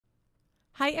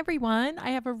Hi everyone, I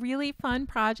have a really fun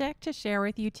project to share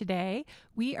with you today.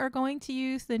 We are going to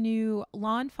use the new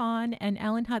Fawn and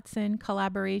Ellen Hutson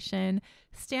collaboration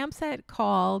stamp set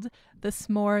called the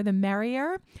S'more the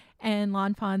Merrier and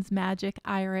Fawn's Magic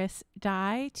Iris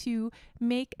die to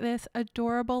make this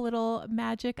adorable little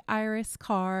magic iris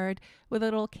card with a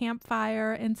little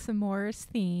campfire and s'mores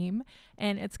theme.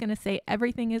 And it's going to say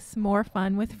everything is more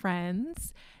fun with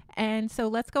friends. And so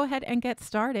let's go ahead and get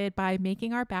started by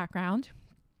making our background.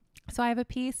 So I have a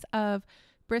piece of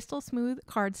Bristol Smooth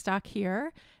cardstock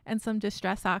here and some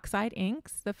Distress Oxide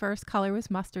inks. The first color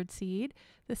was mustard seed.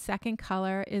 The second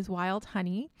color is wild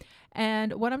honey.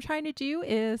 And what I'm trying to do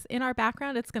is in our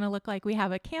background, it's going to look like we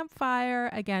have a campfire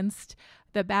against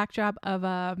the backdrop of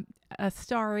a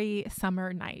starry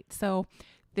summer night. So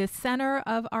the center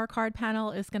of our card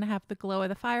panel is going to have the glow of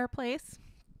the fireplace.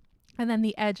 And then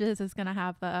the edges is going to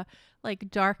have the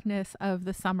darkness of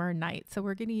the summer night. So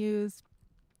we're going to use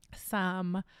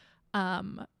some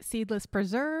seedless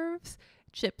preserves,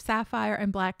 chipped sapphire,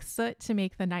 and black soot to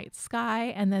make the night sky.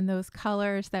 And then those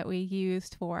colors that we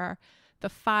used for the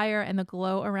fire and the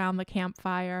glow around the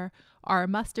campfire are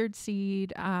mustard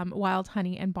seed, wild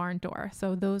honey, and barn door.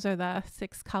 So those are the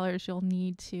 6 colors you'll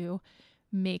need to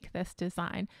make this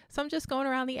design. So I'm just going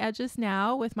around the edges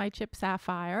now with my chipped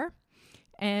sapphire.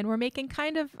 And we're making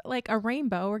kind of like a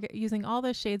rainbow. We're using all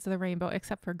the shades of the rainbow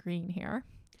except for green here.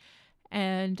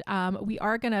 And we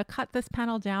are going to cut this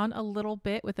panel down a little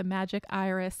bit with a magic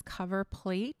iris cover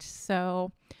plate.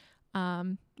 So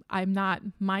I'm not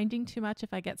minding too much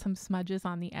if I get some smudges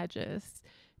on the edges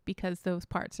because those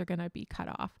parts are going to be cut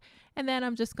off. And then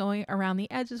I'm just going around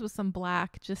the edges with some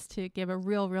black just to give a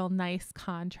real nice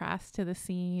contrast to the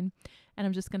scene. And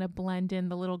I'm just going to blend in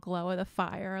the little glow of the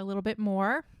fire a little bit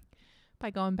more by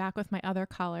going back with my other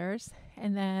colors.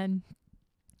 And then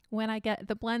when I get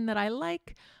the blend that I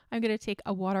like, I'm going to take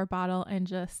a water bottle and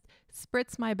just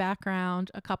spritz my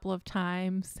background a couple of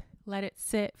times, let it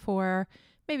sit for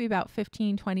maybe about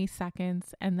 15-20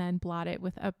 seconds, and then blot it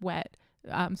with a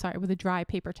with a dry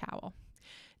paper towel.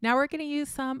 Now we're going to use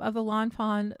some of the Lawn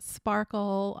Fawn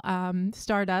Sparkle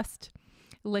Stardust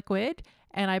liquid,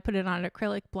 and I put it on an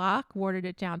acrylic block, watered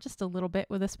it down just a little bit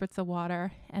with a spritz of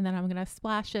water, and then I'm going to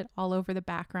splash it all over the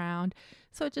background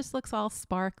so it just looks all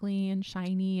sparkly and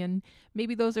shiny, and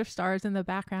maybe those are stars in the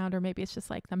background, or maybe it's just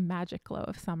like the magic glow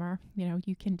of summer.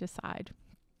 You can decide.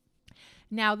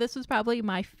 Now, this was probably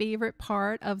my favorite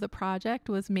part of the project,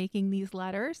 was making these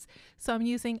letters. So I'm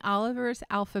using Oliver's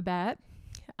alphabet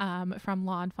from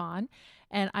Lawn Fawn,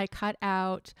 and I cut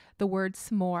out the word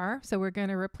s'more. So we're going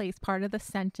to replace part of the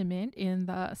sentiment in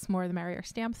the S'more the Merrier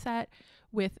stamp set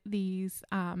with these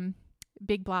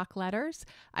big block letters.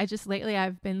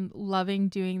 I've been loving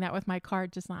doing that with my card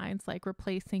designs, like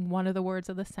replacing one of the words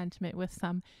of the sentiment with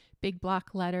some big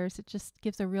block letters. It just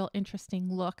gives a real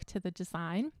interesting look to the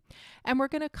design. And we're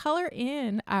going to color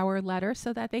in our letters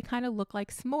so that they kind of look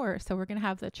like s'mores. So we're going to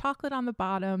have the chocolate on the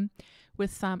bottom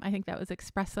with some, I think that was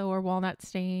espresso or walnut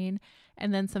stain,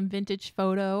 and then some vintage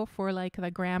photo for like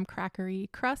the graham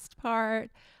crackery crust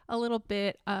part, a little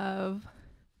bit of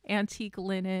antique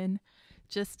linen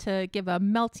just to give a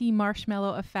melty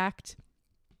marshmallow effect.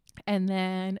 And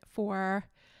then for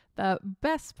the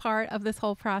best part of this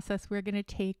whole process, we're going to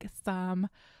take some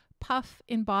Puffy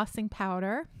Embossing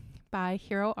Powder by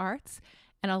Hero Arts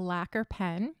and a Laquer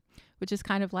Pen, which is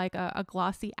kind of like a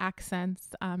glossy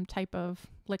accents type of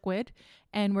liquid.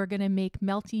 And we're going to make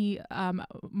melty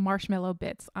marshmallow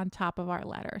bits on top of our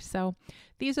letter. So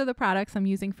these are the products I'm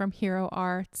using from Hero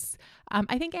Arts.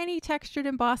 I think any textured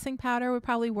embossing powder would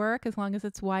probably work as long as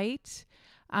it's white.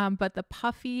 But the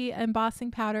Puffy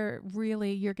Embossing Powder,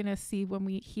 really, you're going to see when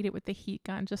we heat it with the heat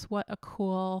gun, just what a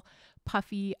cool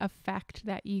puffy effect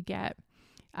that you get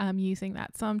using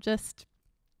that. So I'm just,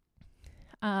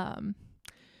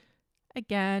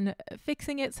 again,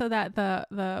 fixing it so that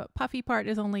the puffy part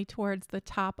is only towards the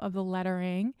top of the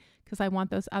lettering, because I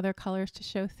want those other colors to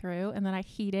show through. And then I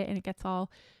heat it and it gets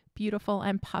all beautiful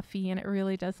and puffy, and it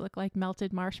really does look like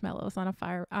melted marshmallows on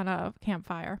a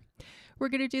campfire. We're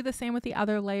going to do the same with the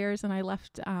other layers, and I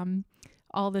left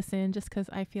all this in just because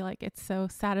I feel like it's so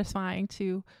satisfying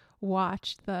to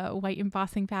watch the white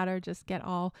embossing powder just get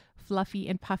all fluffy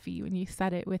and puffy when you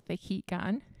set it with the heat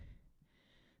gun.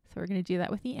 So we're going to do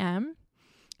that with the M.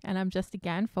 And I'm just,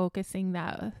 again, focusing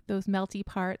those melty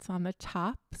parts on the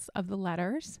tops of the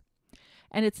letters.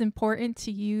 And it's important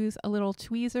to use a little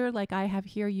tweezer like I have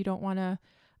here. You don't want to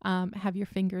have your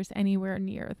fingers anywhere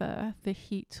near the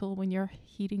heat tool when you're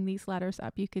heating these letters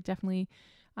up. You could definitely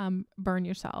burn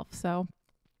yourself. So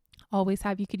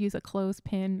you could use a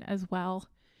clothespin as well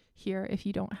here if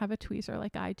you don't have a tweezer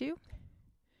like I do.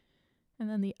 And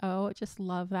then the O, I just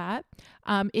love that.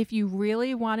 If you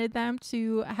really wanted them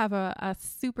to have a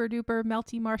super duper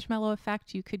melty marshmallow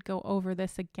effect, you could go over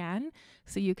this again.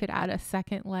 So you could add a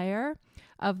second layer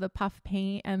of the puff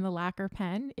paint and the lacquer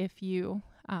pen. If you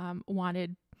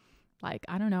wanted, like,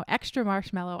 I don't know, extra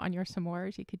marshmallow on your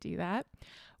s'mores, you could do that.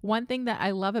 One thing that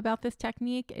I love about this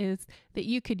technique is that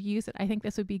you could use it. I think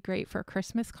this would be great for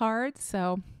Christmas cards.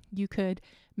 So you could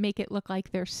make it look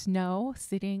like there's snow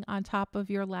sitting on top of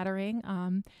your lettering.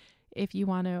 If you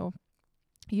want to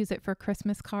use it for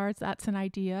Christmas cards, that's an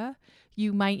idea.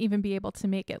 You might even be able to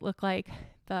make it look like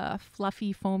the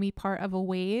fluffy, foamy part of a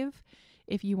wave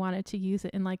if you wanted to use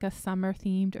it in like a summer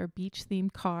themed or beach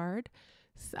themed card.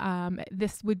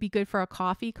 This would be good for a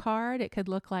coffee card. It could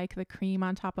look like the cream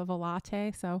on top of a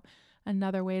latte. So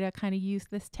another way to kind of use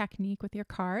this technique with your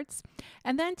cards.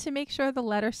 And then to make sure the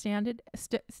letters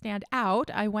stand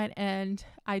out, I went and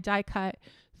I die cut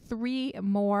 3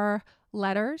 more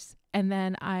letters, and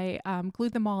then I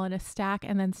glued them all in a stack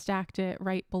and then stacked it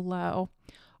right below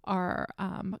our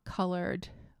colored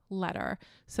letter,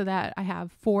 so that I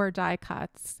have 4 die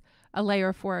cuts, a layer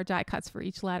of 4 die cuts for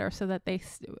each letter, so that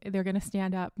they're going to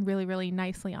stand up really, really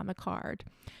nicely on the card.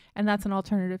 And that's an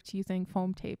alternative to using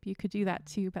foam tape. You could do that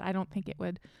too, but I don't think it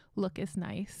would look as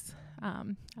nice.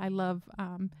 I love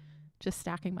just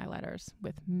stacking my letters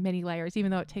with many layers,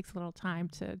 even though it takes a little time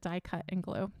to die cut and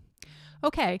glue.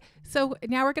 Okay, so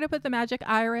now we're going to put the magic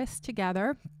iris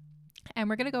together, and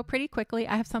we're going to go pretty quickly.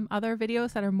 I have some other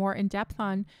videos that are more in depth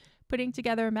on putting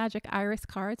together magic iris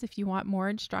cards if you want more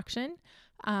instruction,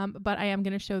 but I am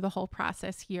going to show the whole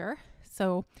process here.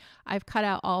 So I've cut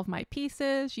out all of my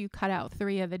pieces. You cut out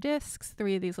 3 of the discs,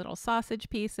 3 of these little sausage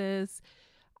pieces,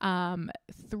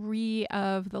 3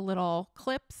 of the little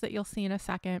clips that you'll see in a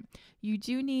second. You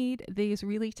do need these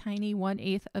really tiny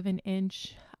 1/8 of an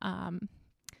inch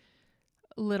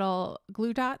little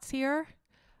glue dots here.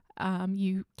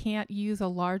 You can't use a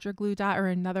larger glue dot or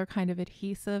another kind of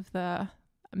adhesive. The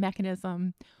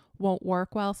mechanism won't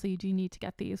work well, so you do need to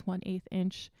get these 1/8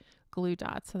 inch glue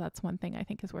dots. So that's one thing I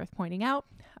think is worth pointing out.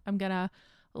 I'm gonna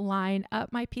line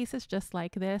up my pieces just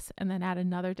like this, and then add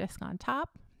another disc on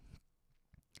top,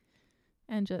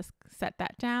 and just set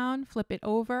that down, flip it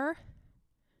over,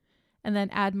 and then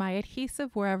add my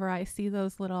adhesive wherever I see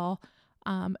those little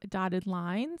dotted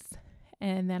lines.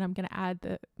 And then I'm going to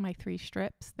add my 3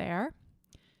 strips there.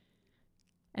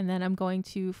 And then I'm going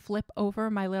to flip over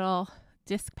my little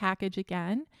disc package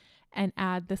again and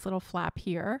add this little flap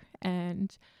here.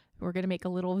 And we're going to make a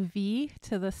little V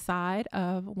to the side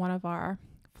of one of our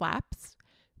flaps,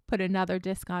 put another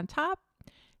disc on top,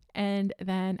 and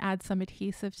then add some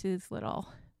adhesive to these little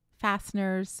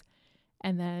fasteners,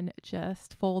 and then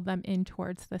just fold them in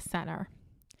towards the center.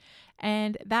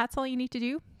 And that's all you need to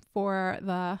do for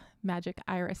the magic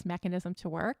iris mechanism to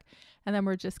work. And then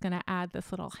we're just going to add this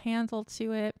little handle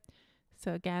to it.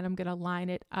 So again, I'm going to line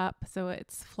it up so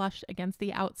it's flush against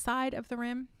the outside of the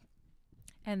rim,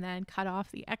 and then cut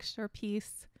off the extra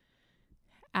piece,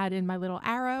 add in my little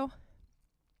arrow,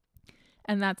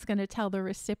 and that's going to tell the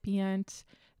recipient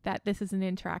that this is an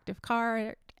interactive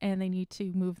card and they need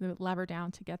to move the lever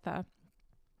down to get the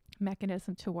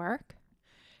mechanism to work.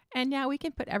 And now we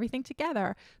can put everything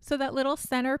together. So that little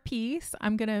center piece,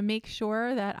 I'm going to make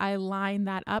sure that I line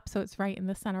that up so it's right in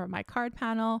the center of my card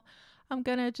panel. I'm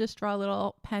going to just draw a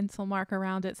little pencil mark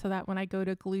around it so that when I go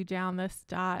to glue down this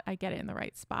dot, I get it in the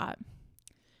right spot.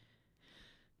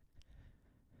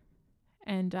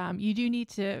 And you do need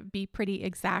to be pretty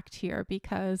exact here,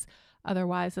 because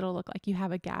otherwise it'll look like you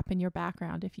have a gap in your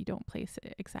background if you don't place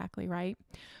it exactly right.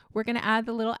 We're going to add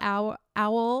the little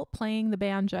owl playing the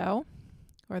banjo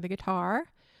or the guitar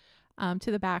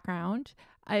to the background.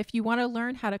 If you want to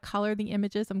learn how to color the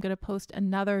images, I'm going to post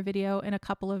another video in a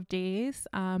couple of days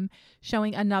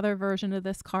showing another version of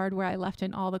this card where I left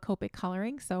in all the Copic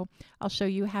coloring. So I'll show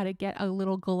you how to get a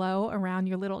little glow around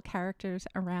your little characters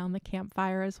around the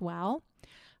campfire as well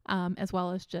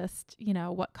as just, you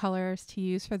know, what colors to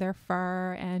use for their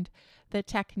fur and the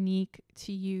technique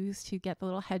to use to get the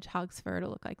little hedgehog's fur to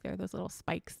look like there are those little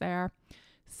spikes there.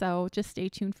 So just stay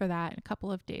tuned for that. In a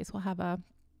couple of days, we'll have a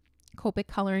Copic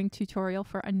coloring tutorial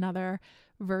for another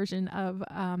version of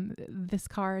this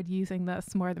card using the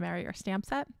S'more the Merrier stamp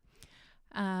set.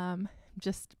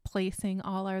 Just placing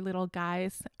all our little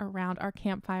guys around our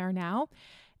campfire now.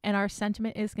 And our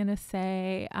sentiment is going to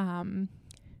say,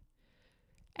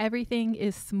 everything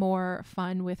is more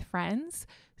fun with friends.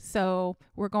 So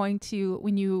we're going to,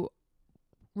 when you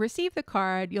receive the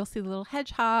card, you'll see the little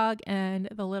hedgehog and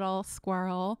the little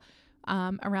squirrel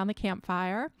around the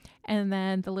campfire. And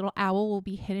then the little owl will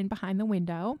be hidden behind the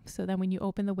window. So then when you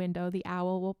open the window, the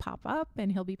owl will pop up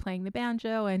and he'll be playing the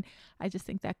banjo. And I just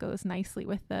think that goes nicely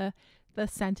with the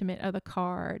sentiment of the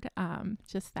card.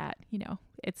 Just that,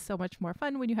 it's so much more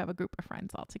fun when you have a group of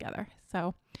friends all together.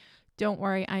 So don't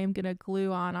worry, I am going to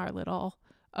glue on our little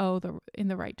in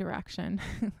the right direction.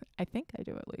 I think I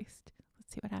do at least.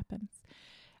 Let's see what happens.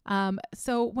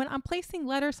 So when I'm placing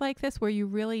letters like this, where you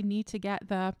really need to get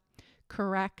the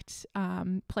correct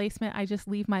placement, I just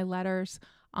leave my letters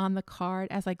on the card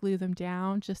as I glue them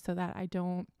down, just so that I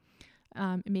don't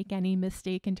make any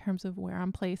mistake in terms of where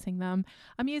I'm placing them.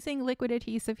 I'm using liquid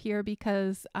adhesive here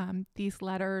because these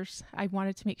letters, I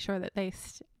wanted to make sure that they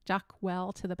stuck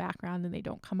well to the background and they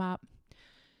don't come up.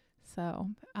 So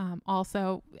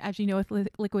also, as you know, with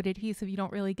liquid adhesive, you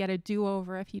don't really get a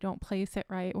do-over if you don't place it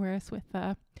right. Whereas with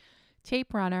the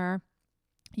tape runner,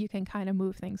 you can kind of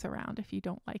move things around if you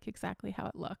don't like exactly how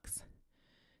it looks.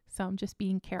 So I'm just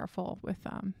being careful with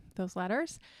those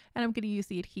letters. And I'm going to use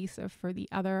the adhesive for the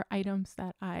other items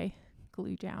that I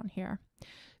glue down here.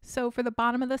 So for the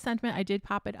bottom of the sentiment, I did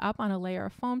pop it up on a layer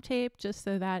of foam tape just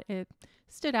so that it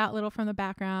stood out a little from the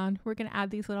background. We're going to add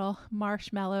these little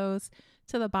marshmallows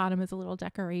to the bottom as a little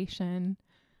decoration.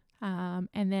 And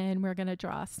then we're going to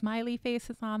draw smiley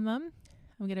faces on them.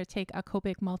 I'm going to take a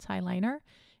Copic multi-liner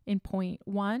in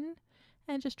 0.1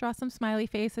 and just draw some smiley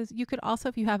faces. You could also,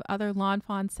 if you have other Lawn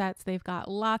Fawn sets, they've got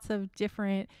lots of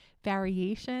different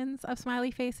variations of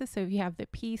smiley faces. So if you have the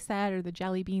pea set or the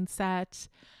jelly bean set,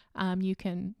 you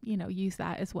can, use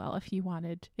that as well if you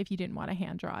didn't want to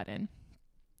hand draw it in.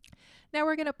 Now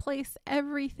we're going to place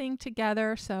everything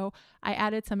together. So I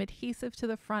added some adhesive to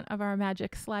the front of our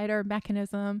magic slider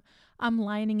mechanism. I'm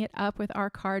lining it up with our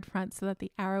card front so that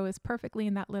the arrow is perfectly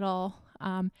in that little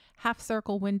half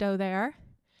circle window there.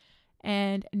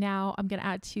 And now I'm going to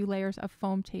add 2 layers of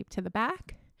foam tape to the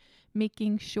back,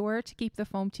 making sure to keep the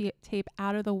foam tape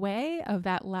out of the way of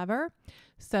that lever.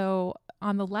 So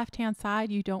on the left-hand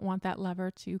side, you don't want that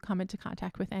lever to come into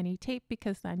contact with any tape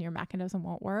because then your mechanism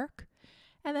won't work.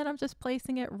 And then I'm just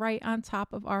placing it right on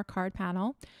top of our card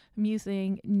panel. I'm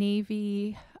using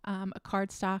navy a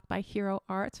cardstock by Hero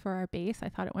Arts for our base. I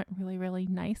thought it went really, really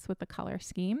nice with the color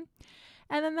scheme.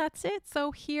 And then that's it.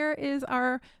 So here is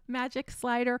our magic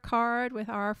slider card with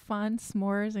our fun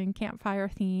s'mores and campfire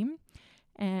theme.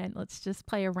 And let's just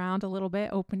play around a little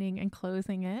bit, opening and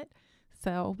closing it.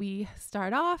 So we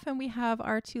start off and we have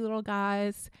our 2 little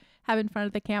guys having fun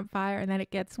at the campfire, and then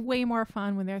it gets way more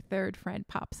fun when their third friend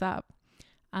pops up.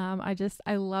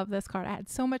 I love this card. I had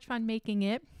so much fun making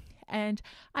it, and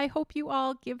I hope you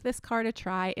all give this card a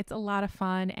try. It's a lot of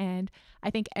fun, and I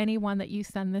think anyone that you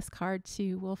send this card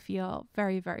to will feel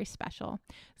very, very special.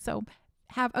 So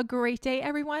have a great day,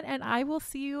 everyone, and I will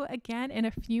see you again in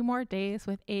a few more days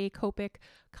with a Copic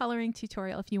coloring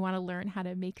tutorial if you want to learn how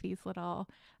to make these little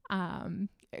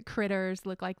critters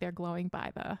look like they're glowing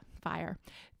by the fire.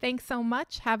 Thanks so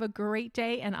much. Have a great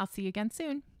day, and I'll see you again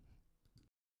soon.